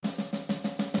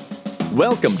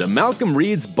Welcome to Malcom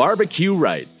Reed's Barbecue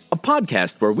Right, a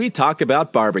podcast where we talk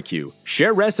about barbecue,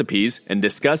 share recipes, and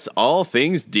discuss all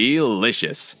things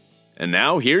delicious. And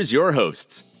now here's your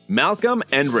hosts, Malcom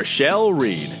and Rachelle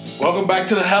Reed. Welcome back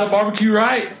to the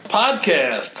HowToBBQRight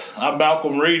podcast. I'm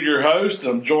Malcom Reed, your host.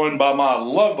 I'm joined by my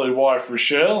lovely wife,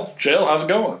 Rachelle. Rachelle, how's it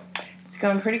going? It's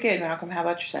going pretty good, Malcom. How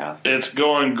about yourself? It's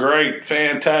going great.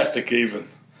 Fantastic, even.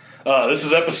 This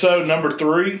is episode number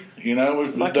 3. You know,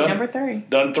 we've done number 3.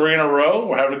 Done 3 in a row.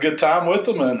 We're having a good time with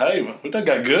them, and hey, we done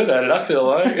got good at it, I feel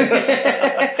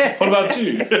like. What about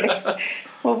you?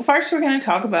 Well, first we're going to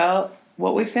talk about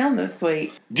what we filmed this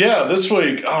week. Yeah, this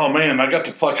week, oh man, I got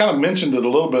to play. I kind of mentioned it a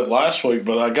little bit last week,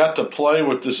 but I got to play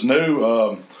with this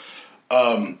new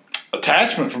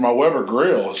attachment for my Weber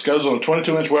grill. It goes on a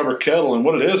 22-inch Weber kettle, and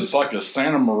what it is, it's like a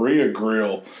Santa Maria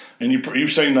grill. And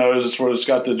you've seen those. It's where it's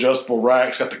got the adjustable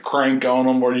racks, got the crank on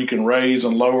them where you can raise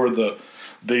and lower the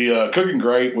cooking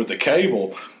grate with the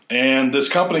cable. And this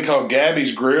company called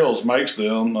Gabby's Grills makes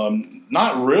them.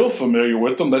 Not real familiar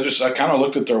with them. I kind of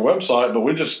looked at their website, but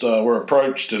we just were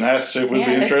approached and asked if we'd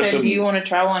be interested. They said, do you want to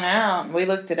try one out? And we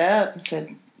looked it up and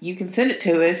said, you can send it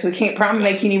to us. We can't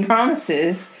make any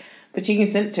promises, but you can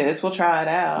send it to us. We'll try it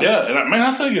out. Yeah, and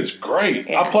I think it's great.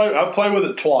 Yeah. I play with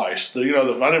it twice. I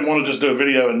didn't want to just do a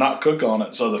video and not cook on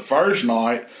it. So the first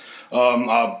night,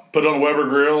 I put it on the Weber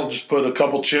grill, just put a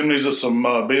couple chimneys of some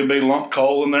B&B lump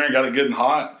coal in there, got it getting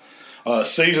hot.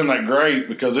 Seasoned that great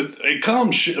because it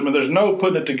comes. I mean, there's no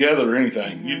putting it together or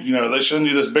anything. Mm-hmm. They send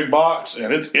you this big box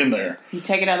and it's in there. You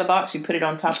take it out of the box, you put it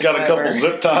on top. It's got a couple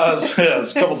zip ties. Yeah,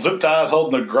 it's a couple zip ties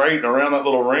holding the grate around that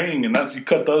little ring, and you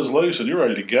cut those loose and you're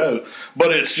ready to go.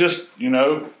 But it's just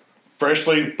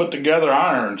freshly put together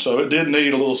iron, so it did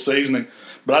need a little seasoning.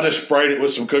 But I just sprayed it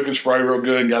with some cooking spray real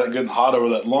good and got it getting hot over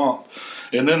that lump.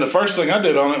 And then the first thing I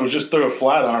did on it was just throw a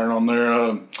flat iron on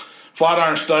there. Flat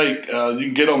iron steak, you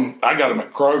can get them. I got them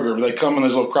at Kroger. They come in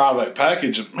this little cryovac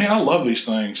package. Man, I love these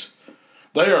things.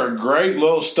 They are a great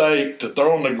little steak to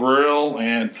throw on the grill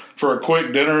and for a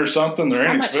quick dinner or something. They're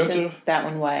inexpensive. How much did that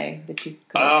one weigh that you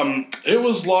cooked? It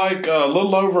was like a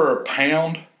little over a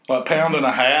pound, a pound and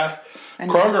a half.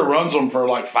 Kroger runs them for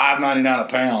like $5.99 a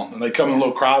pound, and they come in a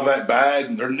little cryovac bag.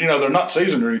 And they're not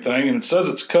seasoned or anything, and it says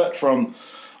it's cut from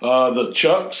the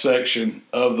chuck section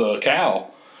of the cow.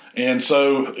 And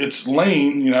so it's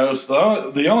lean, It's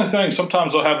the only thing,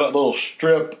 sometimes they'll have that little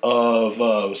strip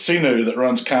of sinew that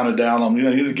runs kind of down them. You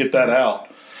need to get that out.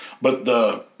 But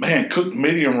cooked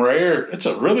medium rare, it's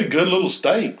a really good little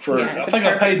steak. I think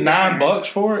I paid $9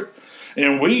 for it.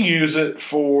 And we use it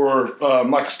for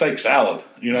like a steak salad,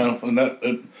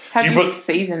 And How'd you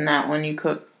season that when you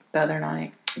cooked the other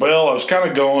night? Well, I was kind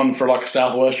of going for like a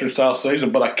Southwestern style season,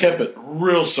 but I kept it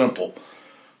real simple.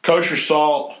 Kosher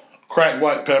salt, cracked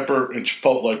black pepper, and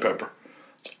chipotle pepper.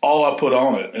 That's all I put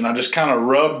on it. And I just kind of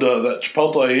rubbed that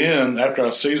chipotle in after I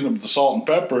seasoned it with the salt and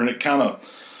pepper, and it kind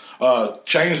of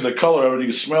changed the color of it. You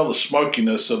can smell the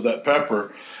smokiness of that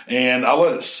pepper. And I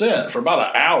let it sit for about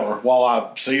an hour while I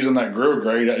seasoned that grill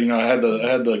grate. I had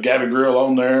the Gabby grill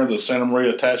on there, the Santa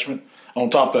Maria attachment on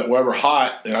top of that Weber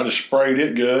hot, and I just sprayed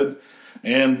it good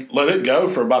and let it go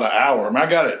for about an hour. I mean, I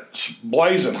got it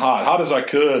blazing hot as I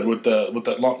could with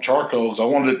that lump charcoal because I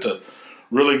wanted it to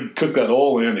really cook that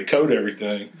oil in to coat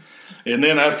everything. And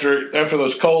then after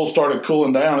those coals started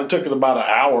cooling down, it took it about an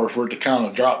hour for it to kind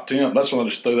of drop temp. That's when I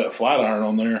just threw that flat iron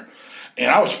on there.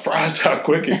 And I was surprised how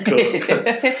quick it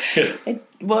cooked.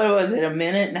 What was it, a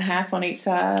minute and a half on each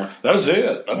side? That was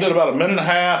it. I did about a minute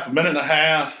and a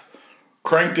half,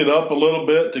 cranked it up a little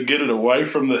bit to get it away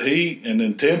from the heat, and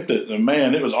then temped it. And,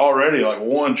 man, it was already like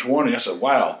 120. I said,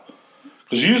 wow.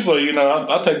 Because usually,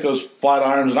 I take those flat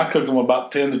irons and I cook them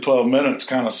about 10 to 12 minutes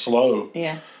kind of slow.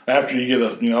 Yeah. After you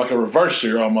get like a reverse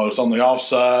sear almost on the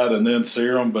offside and then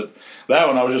sear them. But that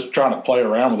one, I was just trying to play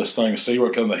around with this thing and see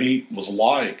what kind of the heat was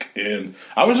like. And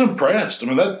I was impressed. I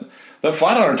mean, that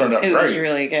flat iron turned out great. It was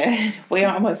really good. We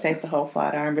almost ate the whole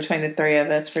flat iron between the 3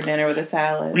 of us for dinner with a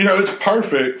salad. It's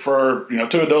perfect for,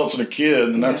 2 adults and a kid.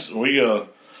 And that's, we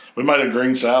made a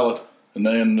green salad. And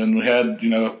then we had,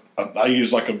 I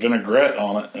used like a vinaigrette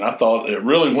on it. And I thought it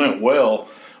really went well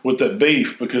with that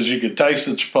beef because you could taste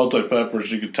the chipotle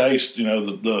peppers. You could taste,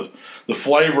 the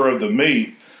flavor of the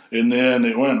meat. And then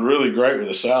it went really great with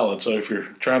the salad. So if you're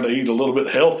trying to eat a little bit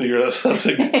healthier, that's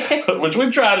which we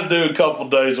try to do a couple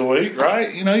days a week,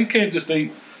 right? You can't just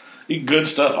eat good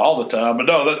stuff all the time. But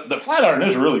no, the flat iron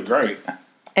is really great.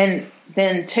 And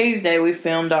then Tuesday we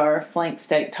filmed our flank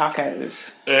steak tacos.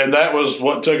 And that was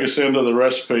what took us into the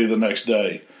recipe the next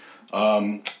day.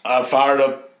 I fired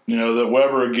up The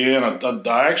Weber again,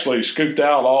 I actually scooped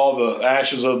out all the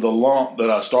ashes of the lump that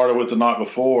I started with the night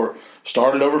before.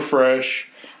 Started over fresh.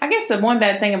 I guess the one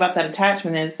bad thing about that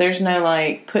attachment is there's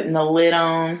no, putting the lid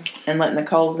on and letting the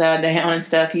coals die down and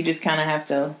stuff. You just kind of have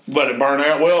to let it burn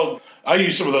out. Well, I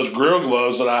use some of those grill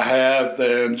gloves that I have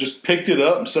and just picked it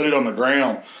up and set it on the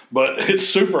ground. But it's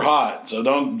super hot, so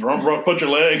don't put your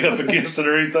leg up against it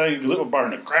or anything because it will burn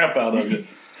the crap out of you.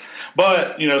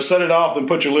 But, set it off, then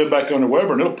put your lid back on the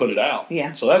Weber, and it'll put it out.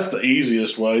 Yeah. So that's the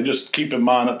easiest way. Just keep in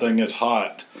mind that thing is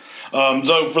hot.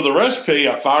 So for the recipe,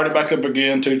 I fired it back up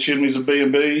again, 2 chimneys of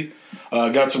B&B,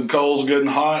 got some coals good and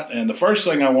hot, and the first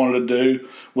thing I wanted to do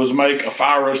was make a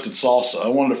fire-roasted salsa. I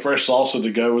wanted a fresh salsa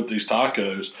to go with these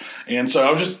tacos. And so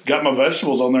I just got my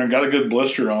vegetables on there and got a good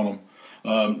blister on them.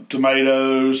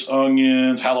 Tomatoes,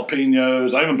 onions,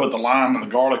 jalapenos. I even put the lime and the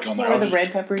garlic on there. What were the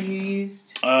red pepper you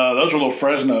used? Those were little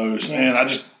Fresnos, and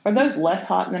Are those less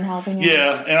hot than jalapenos?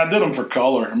 Yeah, and I did them for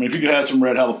color. I mean, if you could have some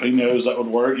red jalapenos, that would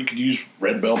work. You could use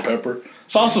red bell pepper.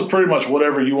 Salsa is pretty much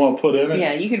whatever you want to put in it.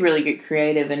 Yeah, you could really get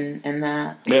creative in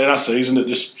that. Yeah, and I seasoned it,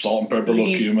 just salt and pepper, a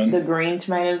little cumin. The green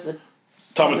tomatoes, the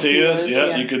tomatillos,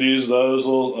 yeah, you could use those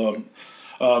little.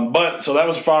 But so that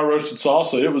was a fire roasted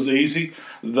salsa. It was easy.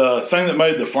 The thing that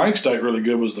made the flank steak really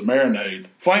good was the marinade.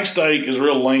 Flank steak is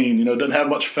real lean, it doesn't have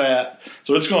much fat,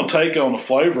 so it's going to take on the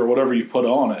flavor of whatever you put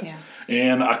on it. Yeah.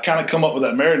 And I kind of come up with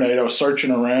that marinade. I was searching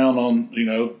around on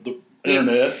the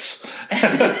internets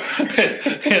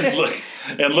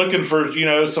and looking for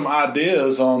some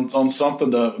ideas on something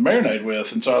to marinate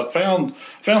with. And so I found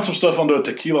some stuff on the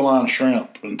tequila lime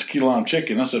shrimp and tequila lime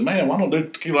chicken. I said, man, why don't I do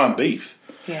tequila lime beef?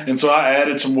 Yeah. And so I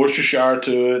added some Worcestershire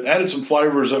to it, added some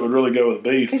flavors that would really go with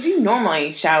beef. Because you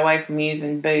normally shy away from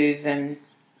using booze and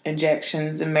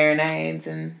injections and marinades.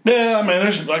 Yeah, I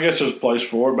mean, I guess there's a place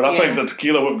for it, but I think the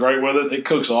tequila went great with it. It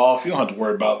cooks off. You don't have to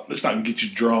worry about it's not going to get you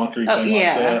drunk or anything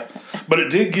like that. But it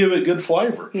did give it good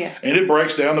flavor. Yeah. And it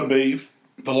breaks down the beef.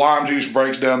 The lime juice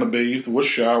breaks down the beef. The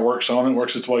Worcestershire works on it,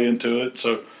 works its way into it.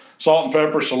 So salt and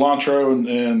pepper, cilantro,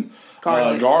 and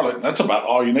garlic. That's about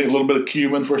all you need. A little bit of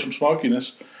cumin for some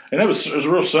smokiness. And it was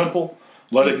real simple.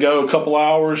 Let it go a couple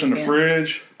hours in the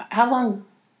fridge. How long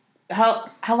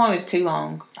is too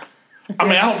long? I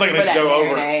mean, I don't think it needs to go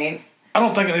over. I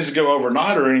don't think it needs to go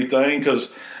overnight or anything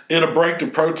because it'll break the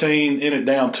protein in it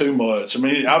down too much. I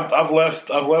mean, I've left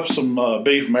some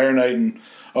beef marinating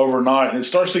overnight, and it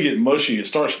starts to get mushy. It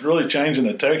starts really changing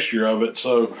the texture of it.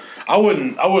 So I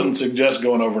wouldn't suggest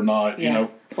going overnight. Yeah.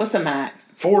 What's the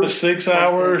max? 4 to 6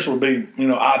 hours would be.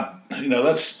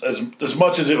 That's as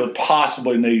much as it would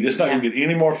possibly need. It's not going to get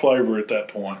any more flavor at that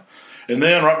point. And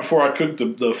then right before I cooked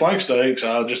the flank steaks,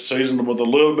 I just seasoned them with a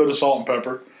little bit of salt and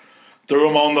pepper. Threw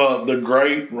them on the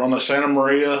grate, on the Santa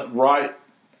Maria, right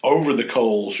over the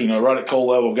coals, right at coal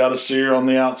level. Got a sear on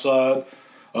the outside.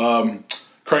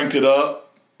 Cranked it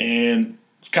up and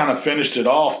kind of finished it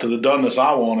off to the doneness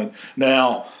I wanted.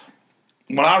 Now,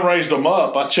 when I raised them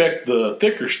up, I checked the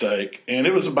thicker steak, and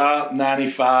it was about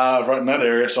 95, right in that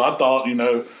area. So I thought,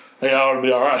 hey, I ought to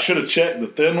be all right. I should have checked the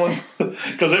thin one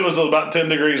because it was about 10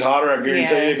 degrees hotter, I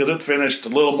guarantee you, because it finished a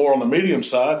little more on the medium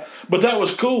side. But that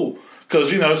was cool because,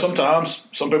 sometimes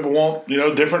some people want,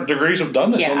 different degrees of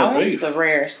doneness on the beef. The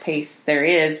rarest piece there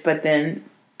is, but then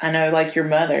I know, like your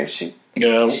mother, she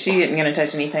isn't going to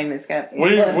touch anything that's got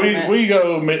we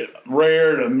go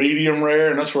rare to medium rare,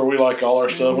 and that's where we like all our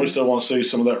stuff. We still want to see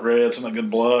some of that red, some of that good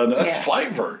blood. That's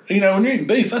flavor. When you're eating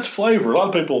beef, that's flavor. A lot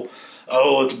of people,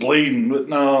 it's bleeding. But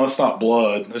no, it's not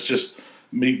blood. It's just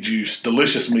meat juice,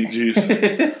 delicious meat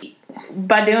juice.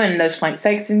 By doing those flank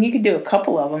steaks, and you could do a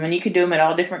couple of them, and you could do them at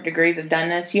all different degrees of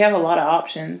doneness. You have a lot of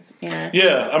options,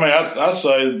 Yeah, I mean, I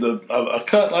say a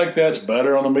cut like that's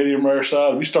better on the medium rare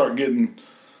side. We start getting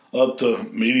up to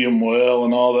medium well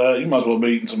and all that, you might as well be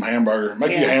eating some hamburger.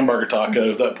 Make you a hamburger taco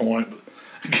at that point.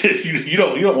 You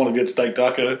don't want a good steak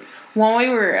taco. When we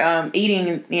were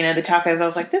eating, the tacos, I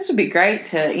was like, this would be great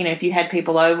to, if you had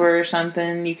people over or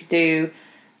something, you could do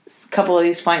a couple of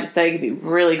these flank steak. It'd be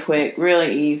really quick,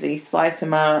 really easy. Slice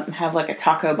them up and have like a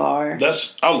taco bar.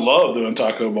 I love doing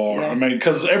taco bar. Yeah. I mean,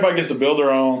 because everybody gets to build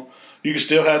their own. You can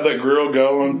still have that grill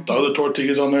going, throw the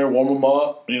tortillas on there, warm them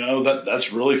up.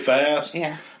 That's really fast.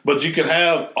 Yeah. But you can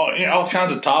have all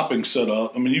kinds of toppings set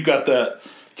up. I mean, you've got that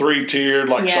 3-tiered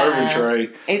serving tray.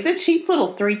 It's a cheap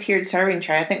little 3-tiered serving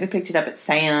tray. I think we picked it up at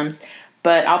Sam's.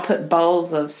 But I'll put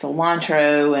bowls of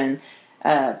cilantro and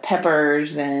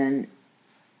peppers and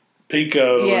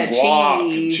pico and guac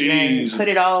and cheese. And put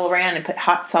it all around and put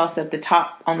hot sauce at the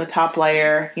top on the top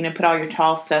layer. Put all your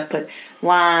tall stuff. Put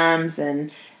limes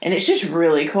and And it's just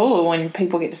really cool when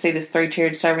people get to see this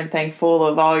 3-tiered serving thing full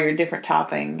of all your different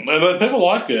toppings. But people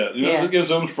like that. It gives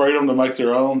them freedom to make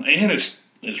their own, and it's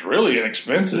really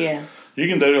inexpensive. Yeah. You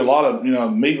can do a lot of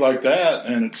meat like that,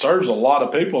 and it serves a lot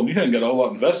of people, and you didn't get a whole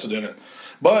lot invested in it.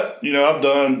 But you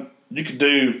could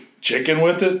do chicken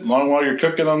with it. While you're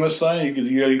cooking on this thing,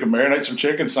 you can marinate some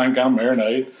chicken, same kind of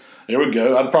marinade. There we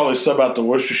go. I'd probably sub out the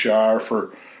Worcestershire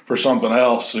for something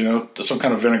else, some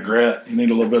kind of vinaigrette. You need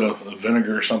a little bit of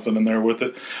vinegar or something in there with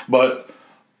it. But,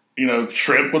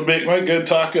 shrimp would make good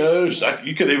tacos.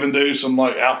 You could even do some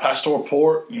like al pastor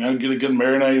pork, get a good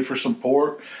marinade for some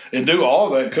pork and do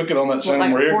all of that, cook it on that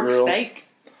same rear grill. Steak?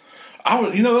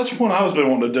 That's one I was been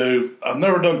wanting to do. I've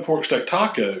never done pork steak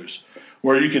tacos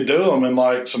where you could do them in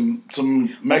like some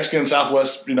Mexican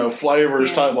Southwest,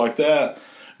 flavors type like that.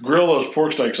 Grill those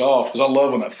pork steaks off because I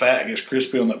love when that fat gets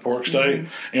crispy on that pork steak.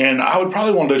 Mm-hmm. And I would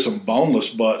probably want to do some boneless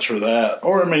butts for that.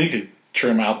 Or, you could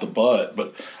trim out the butt.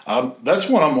 But that's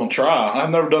one I'm going to try.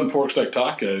 I've never done pork steak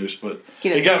tacos, but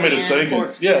it got me to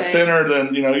thinking. Thinner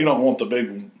than, you don't want the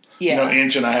big,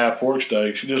 inch and a half pork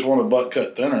steaks. You just want a butt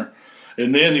cut thinner.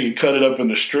 And then you can cut it up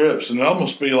into strips, and it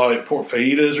almost be like pork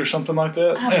fajitas or something like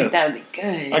that. I think that would be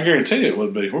good. I guarantee it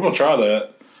would be. We're going to try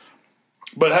that.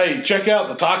 But, hey, check out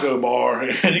the taco bar,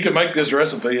 and you can make this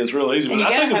recipe. It's real easy. But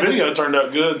I think the video turned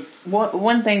out good.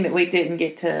 One thing that we didn't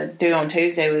get to do on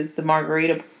Tuesday was the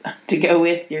margarita to go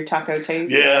with your Taco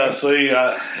Tuesday. Yeah, see,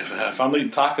 if I'm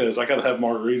eating tacos, I got to have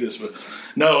margaritas. But,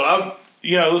 no,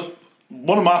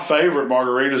 one of my favorite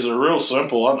margaritas are real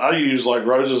simple. I use, like,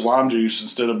 Rose's lime juice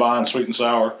instead of buying sweet and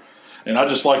sour. And I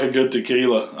just like a good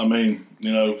tequila.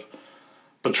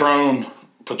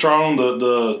 Patron,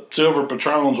 the Silver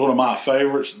Patron's one of my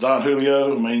favorites. Don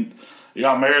Julio. I'm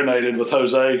marinated with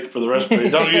Jose for the recipe.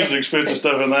 Don't use the expensive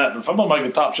stuff in that. But if I'm going to make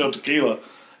a top shelf tequila,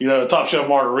 a top shelf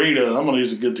margarita, I'm going to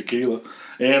use a good tequila.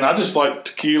 And I just like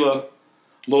tequila,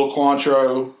 little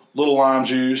Cointreau, little lime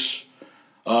juice.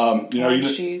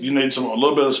 You need a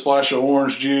little bit of splash of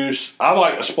orange juice. I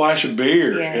like a splash of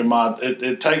beer in my.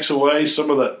 It takes away some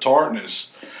of that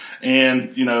tartness,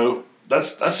 and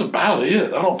that's about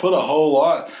it. I don't put a whole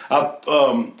lot.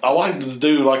 I like to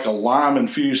do like a lime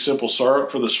infused simple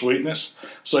syrup for the sweetness,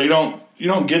 so you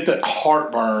don't get that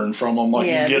heartburn from them like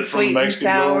you get from the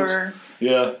Mexican joints.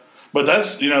 Yeah. But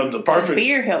that's, the perfect. The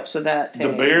beer helps with that, too. The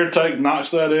beer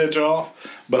knocks that edge off.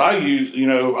 But I use,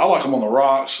 I like them on the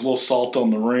rocks, a little salt on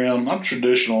the rim. I'm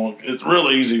traditional. It's real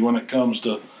easy when it comes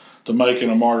to making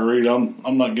a margarita.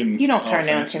 I'm not getting. You don't turn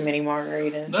down too many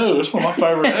margaritas. No, it's one of my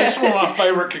favorite. It's one of my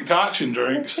favorite concoction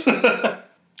drinks.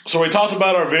 So we talked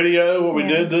about our video, what we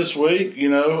did this week.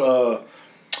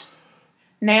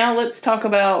 Now let's talk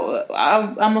about.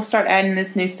 I'm gonna start adding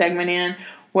this new segment in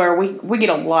where we get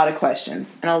a lot of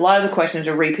questions, and a lot of the questions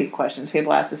are repeat questions.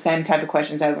 People ask the same type of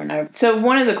questions over and over. So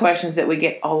one of the questions that we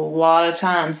get a lot of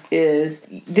times is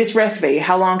this recipe.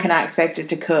 How long can I expect it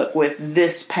to cook with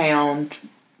this pound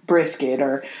brisket,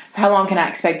 or how long can I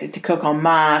expect it to cook on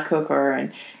my cooker?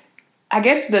 And I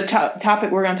guess the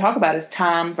topic we're going to talk about is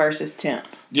time versus temp.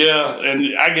 Yeah,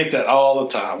 and I get that all the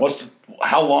time.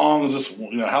 How long is this?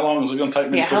 How long is it going to take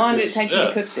me to cook this? How long did it take you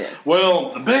to cook this?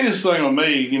 Well, the biggest thing with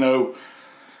me,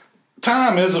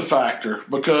 time is a factor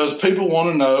because people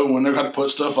want to know when they're going to put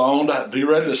stuff on to be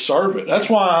ready to serve it. That's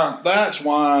why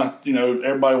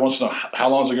everybody wants to know how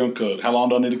long is it going to cook? How long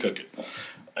do I need to cook it?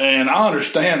 And I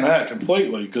understand that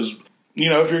completely because,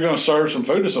 if you're going to serve some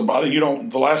food to somebody,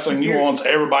 the last thing you want is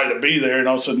everybody to be there and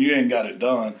all of a sudden you ain't got it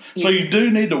done. Yeah. So you do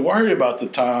need to worry about the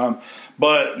time.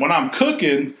 But when I'm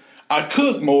cooking, I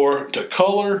cook more to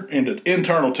color and to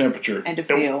internal temperature. And to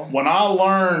feel. And when I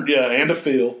learned, and to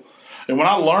feel. And when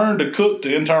I learned to cook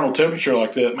to internal temperature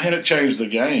like that, man, it changed the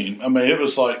game. It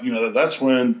was like, that's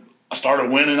when I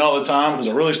started winning all the time because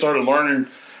I really started learning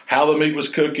how the meat was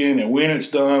cooking and when it's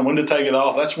done, when to take it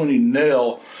off. That's when you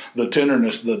nail the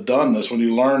tenderness, the doneness, when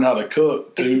you learn how to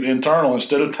cook to internal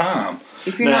instead of time.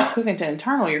 If you're not cooking to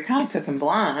internal, you're kind of cooking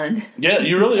blind. Yeah,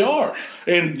 you really are.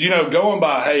 And, going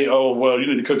by, you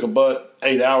need to cook a butt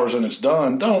 8 hours and it's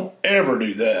done, don't ever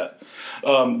do that.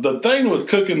 The thing with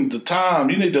cooking the time,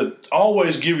 you need to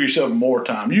always give yourself more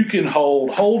time. You can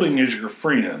holding is your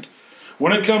friend.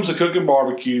 When it comes to cooking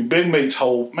barbecue, big meats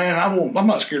hold, man, I'm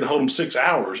not scared to hold them 6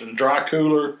 hours. In dry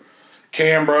cooler,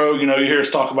 Cambro, you hear us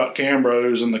talk about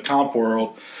Cambros in the comp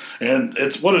world. And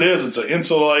it's what it is. It's an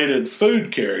insulated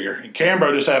food carrier. And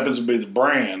Cambro just happens to be the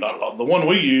brand. The one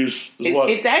we use is what?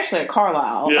 It's actually a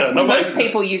Carlisle. Yeah, most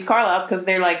people use Carlisles because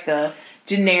they're like the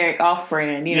generic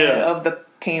off-brand, of the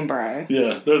Cambro.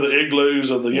 Yeah, they're the igloos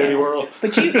of the Yeti world.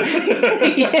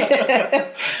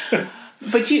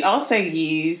 But you also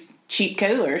use cheap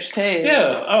coolers too.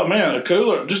 Yeah. Oh man, a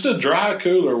cooler, just a dry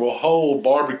cooler will hold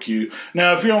barbecue.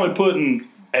 Now, if you're only putting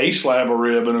a slab of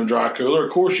rib in a dry cooler,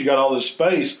 of course you got all this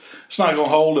space. It's not going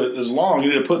to hold it as long. You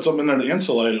need to put something in there to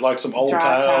insulate it, like some old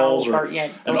towels or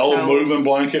an old moving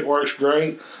blanket works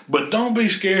great. But don't be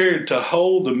scared to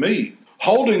hold the meat.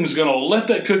 Holding is going to let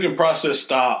that cooking process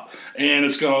stop, and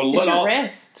it's going to let all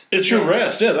rest. It's your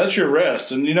rest. Yeah, that's your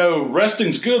rest. And,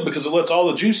 resting's good because it lets all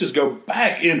the juices go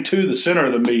back into the center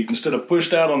of the meat instead of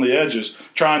pushed out on the edges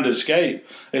trying to escape.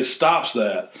 It stops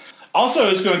that. Also,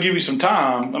 it's going to give you some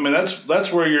time. I mean,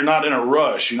 that's where you're not in a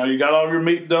rush. You got all your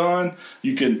meat done.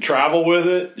 You can travel with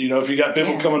it. If you got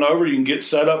people coming over, you can get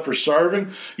set up for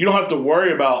serving. You don't have to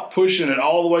worry about pushing it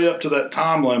all the way up to that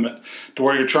time limit to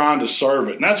where you're trying to serve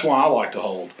it. And that's why I like to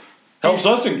hold. Helps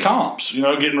us in comps,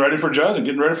 getting ready for judging,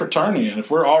 getting ready for turning in. If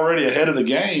we're already ahead of the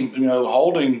game,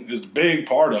 holding is a big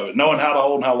part of it, knowing how to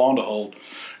hold and how long to hold.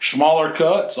 Smaller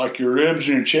cuts, like your ribs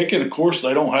and your chicken, of course,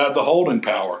 they don't have the holding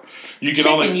power.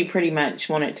 You pretty much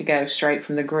want it to go straight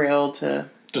from the grill to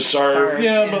serve.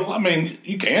 Yeah, but I mean,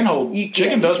 you can hold.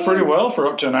 Chicken does pretty well for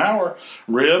up to an hour.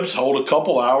 Ribs hold a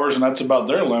couple hours, and that's about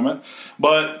their limit.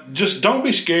 But just don't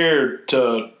be scared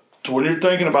to when you're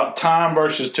thinking about time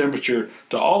versus temperature,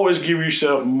 to always give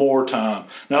yourself more time.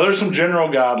 Now, there's some general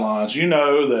guidelines. You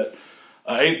know that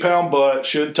an 8-pound butt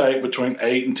should take between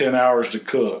 8 and 10 hours to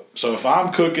cook. So if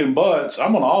I'm cooking butts,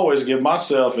 I'm going to always give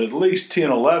myself at least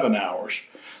 10, 11 hours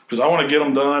because I want to get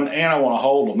them done and I want to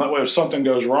hold them. That way if something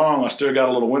goes wrong, I still got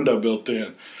a little window built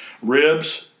in.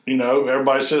 Ribs,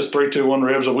 everybody says 3-2-1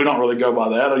 ribs, but we don't really go by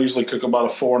that. I usually cook about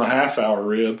a 4.5-hour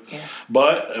rib. Yeah.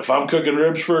 But if I'm cooking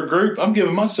ribs for a group, I'm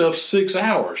giving myself 6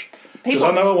 hours. Because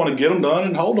I know I want to get them done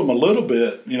and hold them a little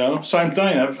bit, Same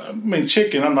thing.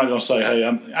 Chicken, I'm not going to say, hey,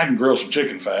 I can grill some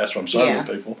chicken fast if I'm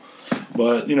serving people.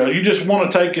 But, you just want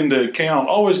to take into account,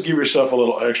 always give yourself a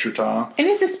little extra time. And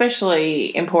it's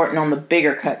especially important on the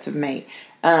bigger cuts of meat.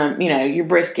 Your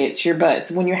briskets, your butts,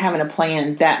 when you're having to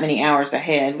plan that many hours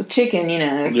ahead. With chicken,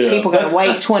 if people got to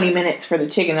wait 20 minutes for the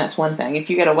chicken, that's one thing. If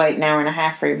you got to wait an hour and a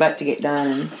half for your butt to get done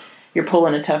and you're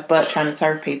pulling a tough butt trying to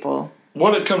serve people.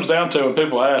 What it comes down to when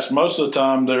people ask, most of the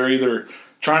time they're either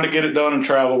trying to get it done and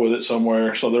travel with it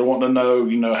somewhere, so they're wanting to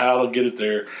know, how to get it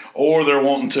there, or they're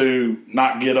wanting to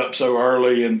not get up so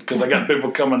early, and because I got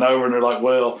people coming over and they're like,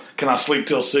 well, can I sleep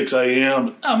till 6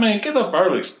 a.m.? Get up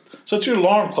early. Set your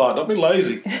alarm clock. Don't be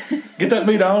lazy. Get that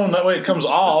meat on. That way it comes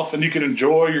off and you can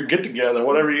enjoy your get-together,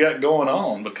 whatever you got going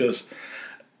on, because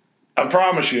I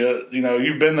promise you,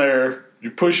 you've been there.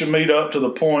 You're pushing meat up to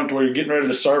the point where you're getting ready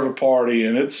to serve a party,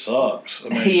 and it sucks. You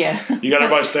got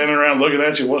everybody standing around looking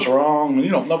at you. What's wrong?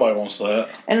 Nobody wants that.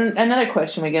 And another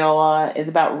question we get a lot is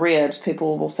about ribs.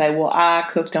 People will say, "Well, I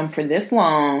cooked them for this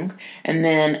long, and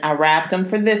then I wrapped them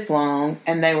for this long,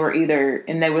 and they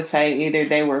would say either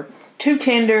they were too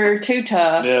tender, too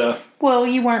tough." Yeah. Well,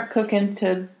 you weren't cooking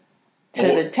to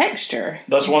the texture.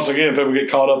 That's once again, people get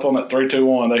caught up on that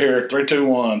 3-2-1. They hear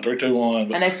 3-2-1,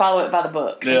 3-2-1. And they follow it by the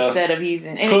book instead of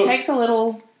using. And it takes a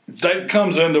little. That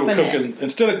comes into finesse. Cooking.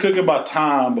 Instead of cooking by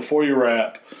time before you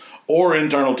wrap or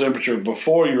internal temperature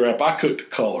before you wrap, I cook the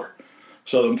color.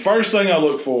 So the first thing I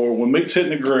look for when meat's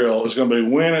hitting the grill is going to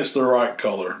be when it's the right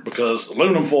color, because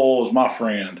aluminum foil is my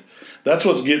friend. That's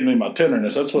what's getting me my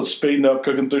tenderness. That's what's speeding up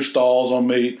cooking through stalls on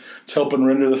meat. It's helping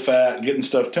render the fat, getting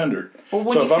stuff tender.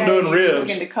 Well, so if I'm doing ribs,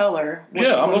 looking to color,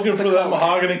 I'm looking for that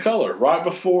mahogany color right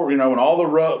before, when all the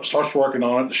rub starts working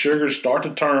on it, the sugars start to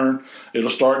turn.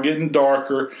 It'll start getting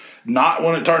darker. Not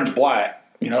when it turns black.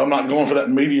 I'm not going for that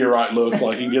meteorite look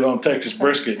like you can get on Texas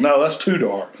brisket. No, that's too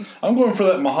dark. I'm going for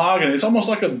that mahogany. It's almost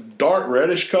like a dark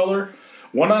reddish color.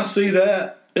 When I see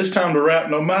that, it's time to wrap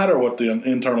no matter what the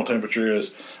internal temperature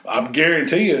is. I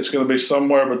guarantee you it's going to be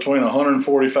somewhere between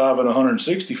 145 and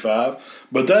 165,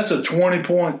 but that's a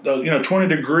 20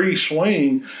 degree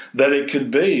swing that it could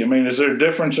be. Is there a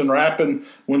difference in wrapping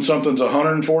when something's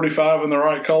 145 in the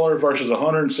right color versus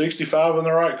 165 in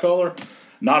the right color?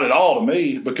 Not at all to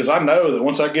me, because I know that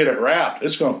once I get it wrapped,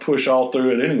 it's going to push all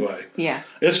through it anyway. Yeah.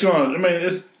 It's going to,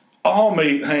 it's all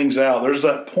meat hangs out. There's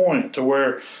that point to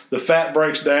where the fat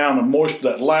breaks down and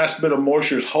that last bit of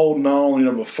moisture is holding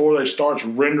on, before they starts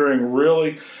rendering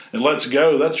really and lets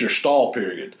go. That's your stall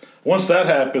period. Once that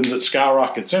happens, it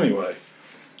skyrockets anyway.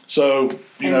 So,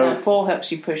 that full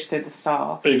helps you push through the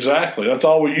stall. Exactly. That's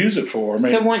all we use it for.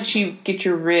 So once you get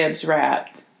your ribs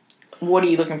wrapped, what are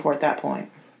you looking for at that point?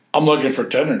 I'm looking for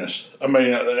tenderness. I'm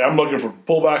looking for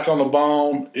pullback on the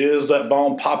bone. Is that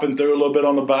bone popping through a little bit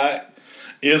on the back?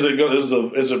 Is it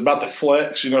about to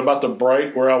flex, about to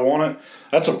break where I want it?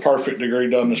 That's a perfect degree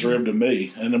doneness rib to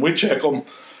me. And then we check them.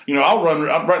 I'll run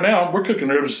right now. We're cooking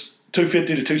ribs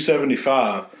 250 to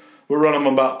 275. We run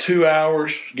them about 2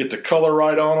 hours, get the color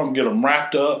right on them, get them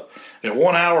wrapped up. At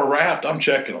 1 hour wrapped, I'm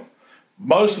checking them.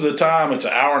 Most of the time, it's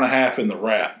an hour and a half in the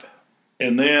wrap.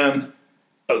 And then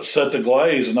set the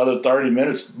glaze another 30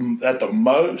 minutes at the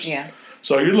most. Yeah.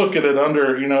 So you're looking at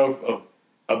under,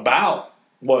 about,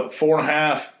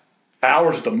 4.5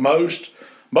 hours at the most.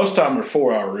 Most time they're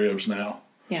 4 hour ribs now.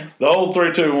 Yeah. The old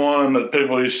 3-2-1 that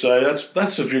people used to say,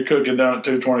 that's if you're cooking down at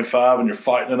 225 and you're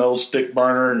fighting an old stick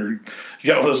burner and you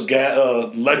got one of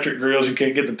those electric grills you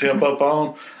can't get the temp up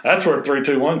on. That's where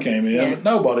 3-2-1 came in, but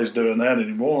nobody's doing that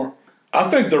anymore. I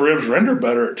think the ribs render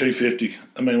better at 250.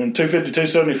 I mean, when 250,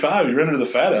 275, you render the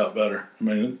fat out better. I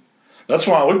mean, that's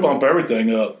why we bump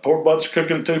everything up. Pork butt's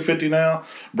cooking at 250 now.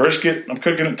 Brisket, I'm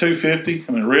cooking at 250.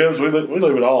 I mean, ribs, we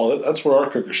leave it all. That's where our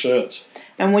cooker sits.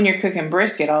 And when you're cooking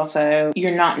brisket also,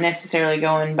 you're not necessarily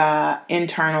going by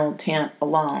internal temp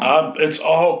alone. It's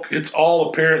all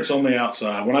appearance on the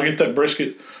outside. When I get that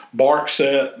brisket bark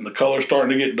set and the color's starting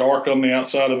to get dark on the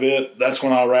outside of it, that's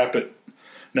when I wrap it.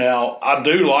 Now, I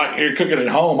do like, here cooking at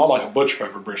home, I like a butcher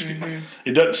pepper brisket. Mm-hmm.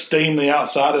 It doesn't steam the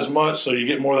outside as much, so you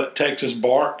get more of that Texas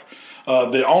bark.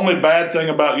 The only bad thing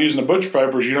about using the butcher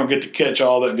pepper is you don't get to catch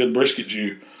all that good brisket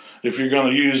jus. If you're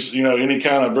going to use, any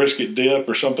kind of brisket dip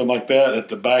or something like that at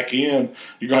the back end,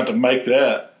 you're going to have to make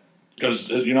that because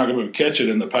you're not going to be able to catch it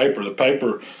in the paper. The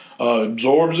paper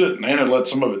absorbs it and it lets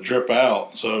some of it drip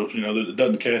out, so it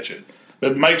doesn't catch it.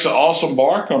 It makes an awesome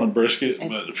bark on a brisket,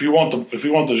 but if you want the jus,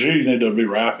 you need to be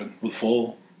wrapping with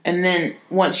full. And then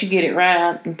once you get it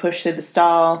wrapped and pushed through the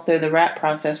stall through the wrap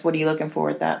process, what are you looking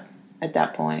for at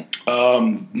that point?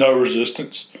 No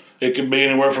resistance. It can be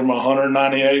anywhere from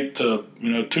 198 to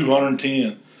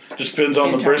 210. Just depends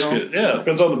on the brisket. Yeah, it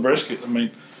depends on the brisket. I mean,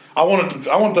 I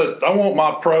want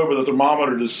my probe of the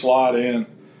thermometer to slide in.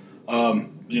 I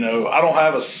don't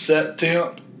have a set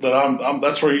temp that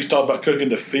that's where you talk about cooking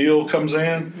to feel comes in.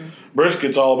 Mm-hmm.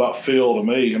 Brisket's all about feel to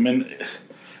me. I mean,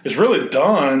 it's really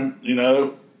done.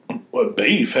 With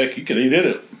beef, heck, you could eat it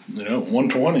at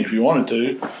 120 if you wanted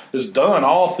to. It's done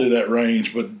all through that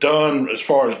range, but done as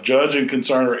far as judging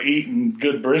concerned or eating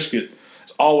good brisket,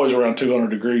 it's always around 200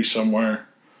 degrees somewhere.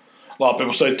 A lot of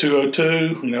people say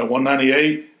 202,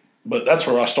 198, but that's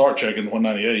where I start checking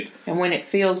 198. And when it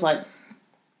feels like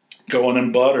going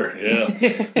in butter, yeah.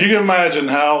 You can imagine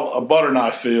how a butter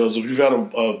knife feels if you've got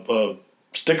a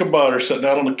stick of butter sitting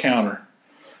out on the counter.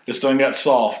 It's done got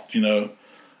soft,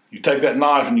 You take that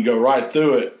knife and you go right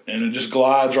through it, and it just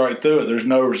glides right through it. There's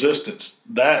no resistance.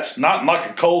 That's not like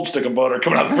a cold stick of butter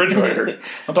coming out of the refrigerator.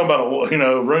 I'm talking about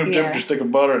a room temperature stick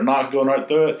of butter and knife going right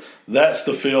through it. That's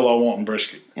the feel I want in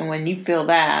brisket. And when you feel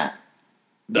that,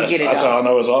 that's how I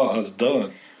know it's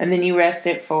done. And then you rest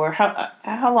it for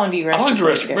how long do you rest? I like to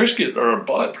rest a brisket or a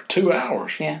butt for 2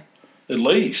 hours. Yeah, at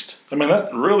least. I mean,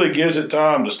 that really gives it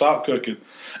time to stop cooking.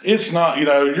 It's not, you're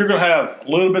going to have a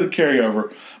little bit of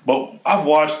carryover. But I've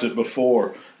watched it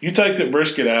before. You take that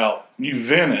brisket out, you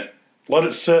vent it, let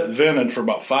it sit vented for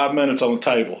about 5 minutes on the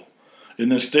table,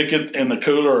 and then stick it in the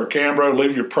cooler or Cambro,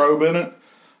 leave your probe in it.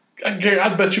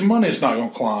 I'd bet you money it's not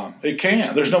going to climb. It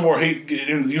can't. There's no more heat.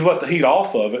 You let the heat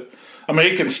off of it. I mean,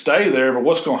 it can stay there, but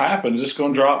what's going to happen is it's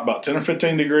going to drop about 10 or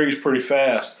 15 degrees pretty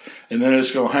fast, and then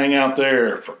it's going to hang out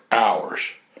there for hours.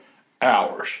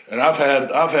 And I've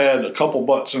had a couple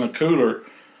butts in a cooler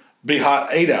be hot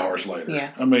 8 hours later.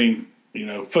 Yeah. I mean,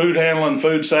 food handling,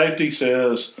 food safety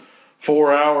says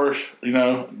 4 hours,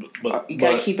 but you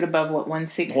got to keep it above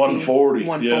 160? 140.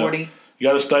 140. Yeah. You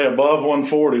got to stay above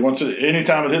 140.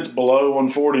 Anytime it hits below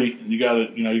 140, you got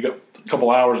a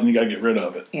couple hours and you got to get rid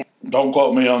of it. Yeah. Don't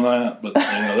quote me on that, but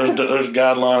there's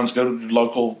guidelines. Go to your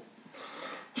local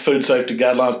food safety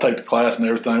guidelines, take the class and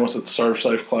everything. What's it, the Serve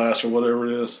Safe class or whatever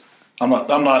it is? I'm not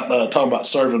talking about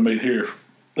serving meat here.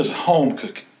 This is home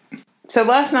cooking. So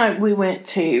last night we went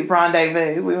to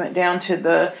Rendezvous. We went down to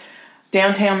the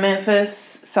downtown Memphis,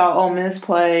 saw Ole Miss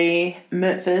play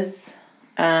Memphis.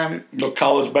 The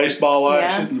college baseball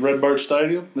action in Redbird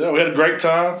Stadium. Yeah, we had a great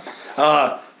time.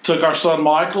 Took our son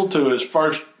Michael to his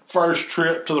first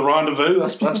trip to the Rendezvous.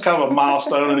 That's kind of a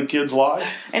milestone in a kid's life.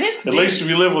 And at least if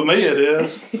you live with me, it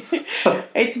is.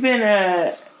 It's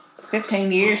been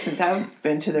 15 years since I've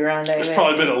been to the Rendezvous. It's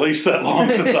probably been at least that long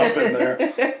since I've been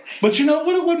there. But you know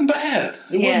what? It wasn't bad.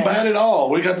 It wasn't bad at all.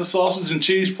 We got the sausage and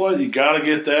cheese plate. You got to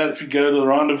get that if you go to the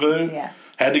Rendezvous. Yeah.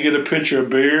 Had to get a pitcher of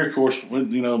beer. Of course,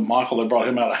 Michael, they brought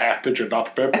him out a half pitcher of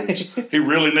Dr. Pepper, which he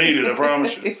really needed, I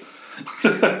promise you.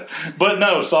 But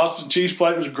no, sausage and cheese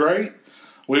plate was great.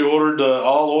 We ordered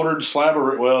all-ordered slab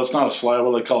of, well, it's not a slab,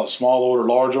 what they call it, small order,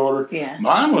 large order. Yeah.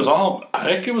 Mine was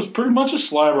it was pretty much a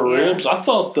slab of ribs. I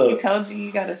thought I told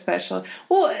you got a special.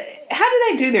 Well, how do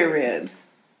they do their ribs?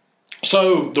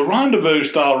 So the rendezvous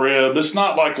style rib, it's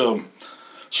not like a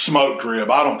smoked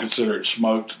rib. I don't consider it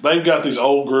smoked. They've got these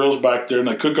old grills back there, and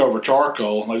they cook over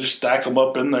charcoal, and they just stack them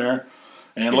up in there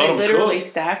and let them cook. They literally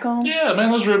stack them? Yeah,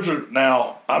 man, those ribs are,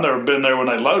 now, I've never been there when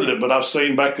they loaded it, but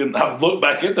I've looked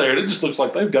back in there, and it just looks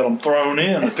like they've got them thrown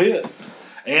in the pit.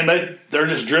 And they're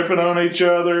just dripping on each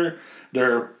other.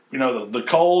 They're, the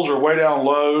coals are way down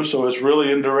low, so it's really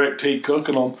indirect heat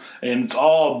cooking them, and it's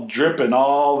all dripping.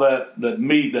 All that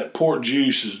meat, that pork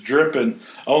juice is dripping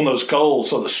on those coals,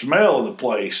 so the smell of the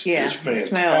place is fantastic. The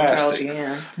smell tells you,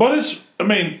 yeah. But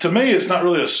to me, it's not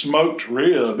really a smoked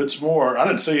rib. It's more, I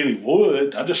didn't see any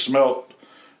wood. I just smelled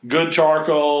good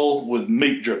charcoal with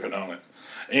meat dripping on it.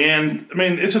 And,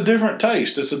 it's a different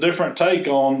taste. It's a different take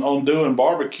on doing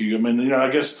barbecue. I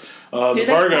guess the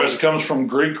Virgos, it comes from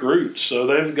Greek roots, so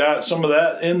they've got some of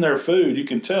that in their food. You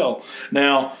can tell.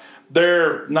 Now,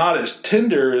 they're not as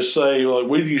tender as, say, like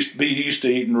we used to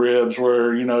eating ribs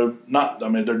where,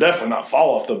 they're definitely not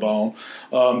fall off the bone.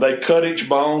 They cut each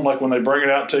bone, like when they bring it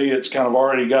out to you, it's kind of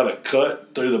already got a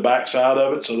cut through the backside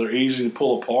of it, so they're easy to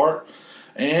pull apart.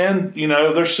 And,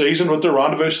 they're seasoned with their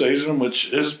rendezvous seasoning,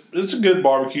 which it's a good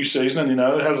barbecue seasoning.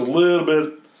 It has a little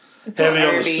bit heavy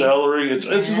on the celery. It's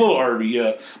a little herby,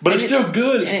 yeah. But it's still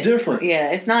good. It's different.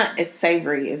 Yeah, it's not as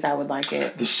savory as I would like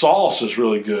it. The sauce is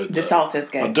really good. The sauce is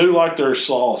good. I do like their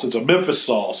sauce. It's a Memphis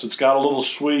sauce. It's got a little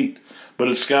sweet, but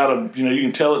it's got you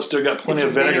can tell it's still got plenty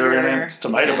of vinegar in it. It's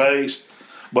tomato based.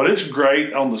 But it's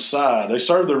great on the side. They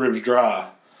serve their ribs dry.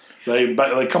 They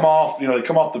come off, they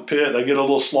come off the pit. They get a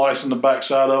little slice in the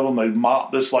backside of them. They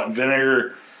mop this like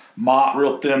vinegar mop,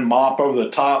 real thin mop over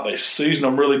the top. They season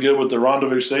them really good with the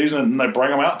rendezvous seasoning, and they bring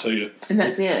them out to you. And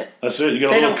that's it. That's it. You get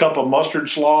a little cup of mustard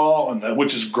slaw,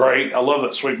 which is great. I love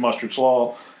that sweet mustard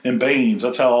slaw, and beans.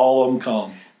 That's how all of them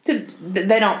come.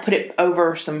 They don't put it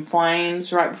over some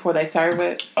flames right before they serve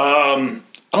it? I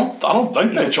don't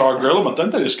think they char grill them. I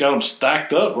think they just got them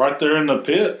stacked up right there in the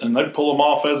pit, and they pull them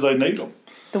off as they need them.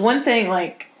 The one thing,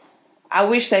 I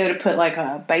wish they would have put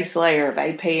a base layer of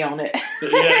AP on it.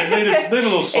 Yeah, it needed a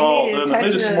little salt. It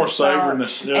needed some more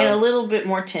savoriness. Yeah. And a little bit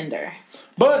more tender.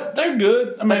 But they're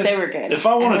good. But they were good. If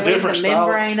I want a different style.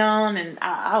 The membrane on, and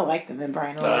I like the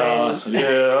membrane on ribs. Yeah,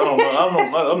 I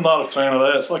don't know. I'm not a fan of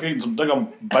that. It's like eating some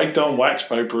baked on wax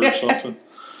paper or something.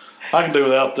 I can do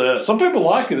without that. Some people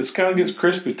like it. It kind of gets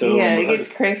crispy to them. Yeah, it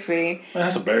gets crispy. Man,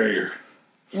 that's a barrier.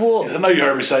 Well, I know you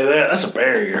heard me say that. That's a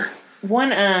barrier.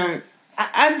 One,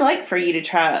 I'd like for you to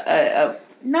try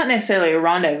not necessarily a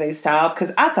rendezvous style,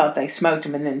 because I thought they smoked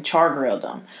them and then char grilled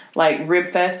them, like Rib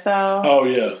Fest style. Oh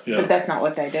yeah. But that's not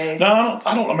what they do. No,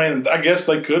 I don't. I guess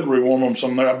they could rewarm them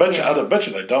some there. I bet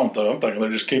you they don't though. I'm thinking they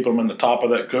just keep them in the top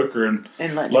of that cooker and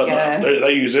let it go.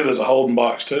 They use it as a holding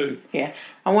box too. Yeah,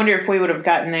 I wonder if we would have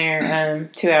gotten there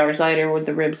 2 hours later, would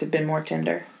the ribs have been more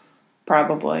tender?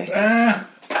 Probably.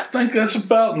 I think that's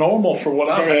about normal for what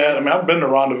I've had. I've been to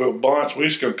Rendezvous a bunch. We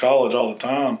used to go to college all the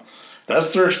time.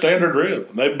 That's their standard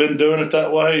rib. They've been doing it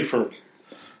that way for,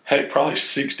 probably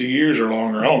 60 years or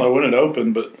longer. I don't know when it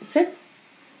opened, but... It said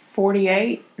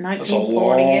 1948. That's a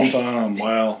long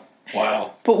time.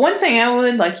 Wow. But one thing I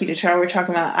would like you to try, we're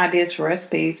talking about ideas for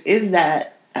recipes, is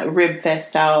that Rib Fest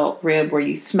style rib where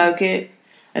you smoke it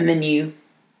and then you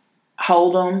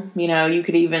hold them. You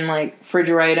could even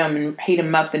refrigerate them and heat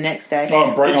them up the next day. Oh,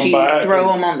 and bring them back.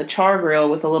 Throw them on the char grill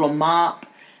with a little mop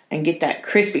and get that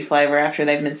crispy flavor after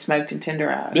they've been smoked and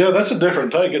tenderized. Yeah, that's a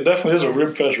different take. It definitely is a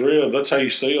Rib Fest rib. That's how you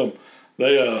see them.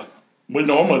 We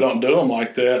normally don't do them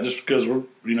like that just because we're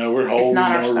holding. It's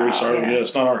not our style. Yeah,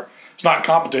 it's not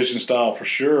competition style for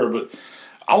sure, but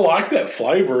I like that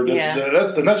flavor.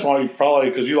 And that's why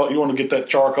because you want to get that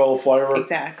charcoal flavor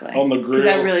exactly on the grill.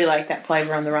 Because I really like that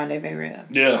flavor on the rendezvous rib.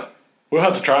 Yeah, we'll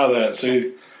have to try that.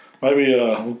 See, maybe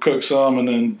we'll cook some, and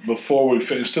then before we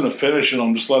instead of finishing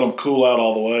them, just let them cool out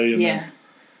all the way.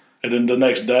 And then the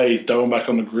next day, throw them back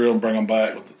on the grill and bring them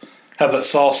back. Have that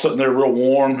sauce sitting there real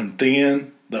warm and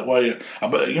thin. That way,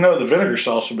 the vinegar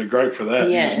sauce would be great for that.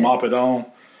 Yes. You just mop it on.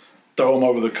 Throw them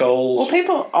over the coals. Well,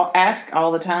 people ask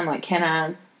all the time, can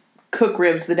I cook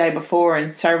ribs the day before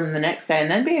and serve them the next day?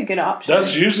 And that'd be a good option.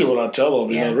 That's usually what I tell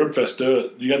them. Rib Fest do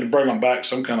it. You got to bring them back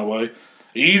some kind of way.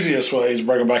 The easiest way is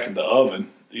bring them back in the oven.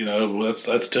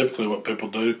 That's typically what people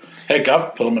do. Heck,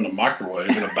 I've put them in the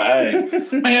microwave in a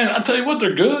bag. Man, I tell you what,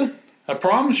 they're good. I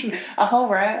promise you. A whole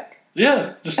rack?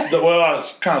 Yeah. I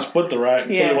kind of split the rack.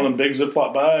 Put it in one of them big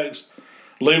Ziploc bags.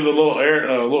 Leave the little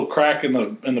little crack in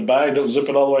the bag. Don't zip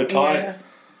it all the way tight.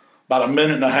 about a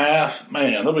minute and a half.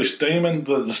 Man, they'll be steaming.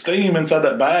 The steam inside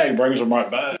that bag brings them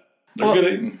right back. They're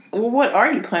good eating. Well, what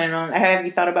are you planning on? Have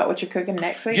you thought about what you're cooking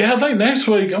next week? Yeah, I think next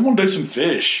week I'm going to do some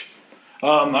fish.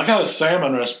 I got a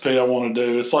salmon recipe I want to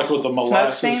do. It's like with the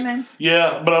molasses. Smoked salmon?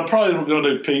 Yeah, but I'm probably going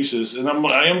to do pieces. And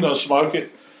I am going to smoke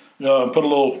it. Put a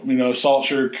little, salt,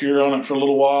 sugar cure on it for a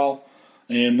little while.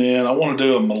 And then I want to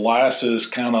do a molasses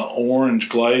kind of orange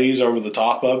glaze over the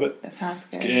top of it. That sounds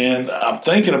good. And I'm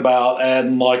thinking about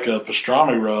adding like a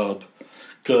pastrami rub.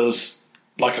 Because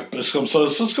it's going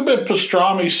to be a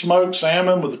pastrami smoked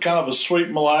salmon with kind of a sweet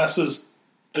molasses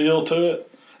feel to it.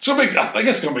 I think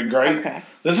it's going to be great. Okay.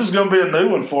 This is going to be a new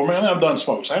one for me. I mean, I've done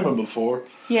smoked salmon before.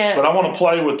 Yeah. But I want to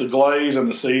play with the glaze and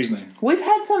the seasoning. We've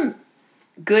had some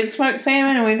good smoked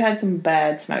salmon and we've had some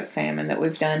bad smoked salmon that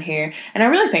we've done here. And I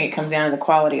really think it comes down to the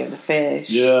quality of the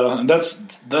fish. Yeah, and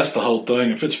that's the whole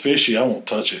thing. If it's fishy, I won't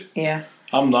touch it. Yeah.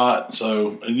 I'm not.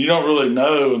 And you don't really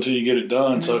know until you get it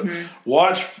done. So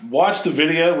watch the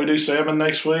video. We do salmon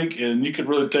next week, and you can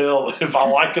really tell if I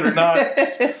like it or not.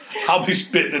 I'll be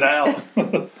spitting it out.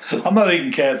 I'm not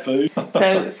eating cat food.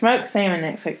 So smoked salmon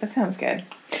next week. That sounds good.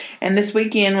 And this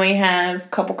weekend we have a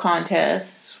couple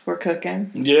contests we're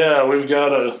cooking. Yeah, we've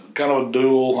got a kind of a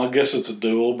duel. I guess it's a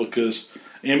duel because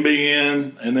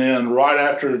MBN, and then right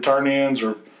after the turn-ins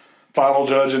or final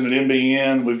judging at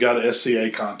MBN, we've got an SCA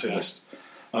contest.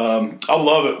 I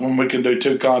love it when we can do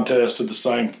two contests at the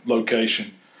same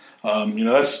location.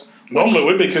 That's normally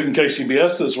we'd be cooking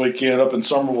KCBS this weekend up in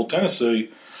Somerville,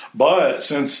 Tennessee, but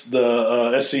since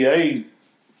the SCA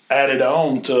added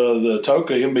on to the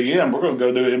TOCA MBN, we're going to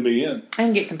go do MBN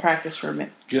and get some practice for a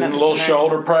minute. Getting a little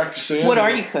shoulder practice in. What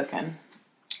are you cooking?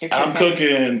 I'm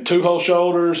cooking 2 whole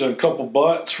shoulders and a couple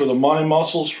butts for the money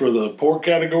muscles for the pork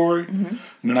category. Mm-hmm.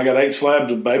 And then I got 8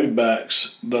 slabs of baby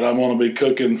backs that I'm going to be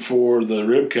cooking for the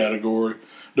rib category.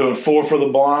 Doing 4 for the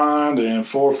blind and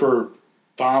 4 for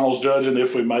finals judging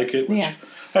if we make it. Which,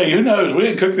 hey, who knows? We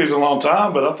didn't cook these in a long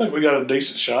time, but I think we got a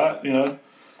decent shot,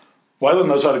 Waylon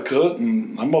knows how to cook,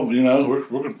 and I'm going to, you're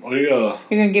going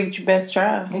to give it your best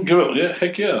try. We'll give it, yeah,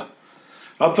 heck yeah.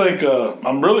 I think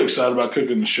I'm really excited about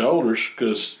cooking the shoulders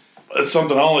because it's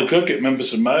something I only cook at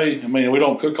Memphis in May. I mean, we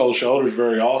don't cook whole shoulders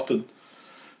very often.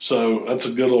 So that's a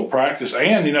good little practice.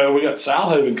 And, we got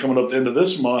Southaven coming up at the end of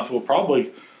this month. We'll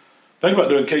probably think about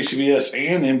doing KCBS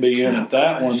and MBN at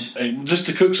that one and just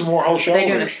to cook some more whole shoulders. Are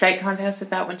they doing a steak contest at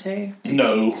that one too?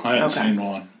 No, I haven't seen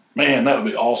one. Man, that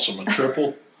would be awesome. A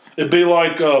triple. It'd be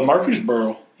like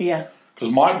Murfreesboro. Yeah.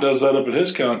 Because Mike does that up at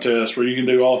his contest where you can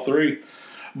do all 3.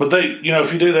 But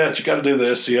if you do that, you got to do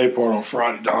the SCA part on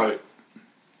Friday night.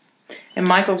 And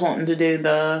Michael's wanting to do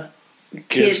the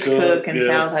kids cook in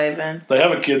Southaven. They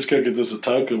have a kids cook at this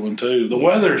Atoka one too. The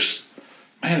weather's,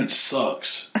 man, it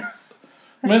sucks. I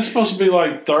mean, it's supposed to be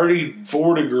like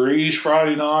 34 degrees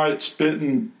Friday night,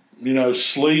 spitting,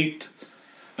 sleet.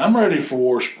 I'm ready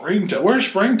for springtime. Where's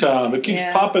springtime? It keeps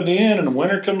popping in and the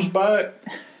winter comes back.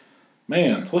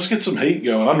 Man, let's get some heat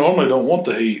going. I normally don't want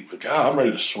the heat, but God, I'm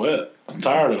ready to sweat. I'm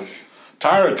tired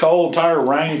of cold, tired of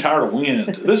rain, tired of wind.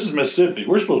 This is Mississippi.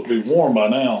 We're supposed to be warm by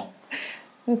now.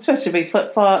 It's supposed to be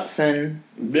flip-flops and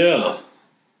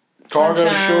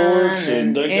cargo shorts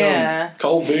and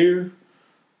cold beer.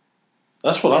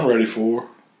 That's what I'm ready for.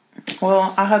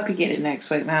 Well, I hope you get it next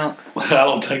week, Malc. I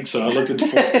don't think so. I looked at the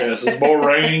forecast. There's more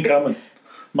rain coming.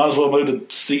 Might as well move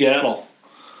to Seattle.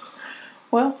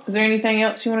 Well, is there anything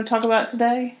else you want to talk about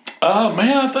today?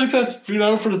 Man, I think that's, for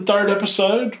the 3rd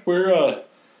episode. We're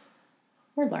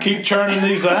keep churning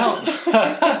these out.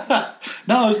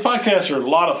 No, these podcasts are a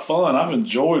lot of fun. I've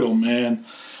enjoyed them, man.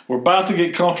 We're about to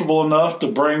get comfortable enough to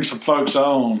bring some folks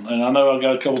on. And I know I've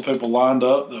got a couple people lined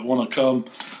up that want to come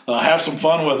have some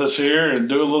fun with us here and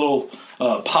do a little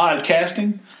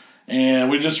podcasting.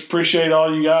 And we just appreciate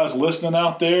all you guys listening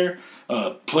out there.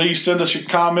 Please send us your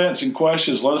comments and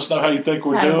questions. Let us know how you think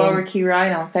we're doing.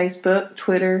 HowToBBQRight on Facebook,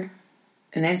 Twitter,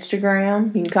 and Instagram.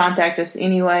 You can contact us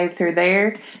anyway through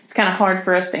there. It's kind of hard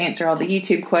for us to answer all the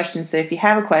YouTube questions. So if you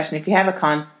have a question, if you have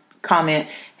a comment,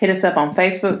 hit us up on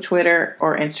Facebook, Twitter,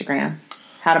 or Instagram.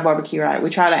 HowToBBQRight. We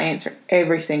try to answer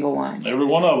every single one. Every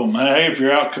one of them. Hey, if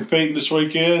you're out competing this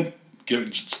weekend,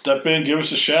 step in, give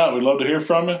us a shout. We'd love to hear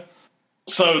from you.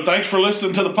 So thanks for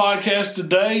listening to the podcast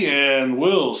today, and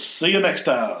we'll see you next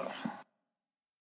time.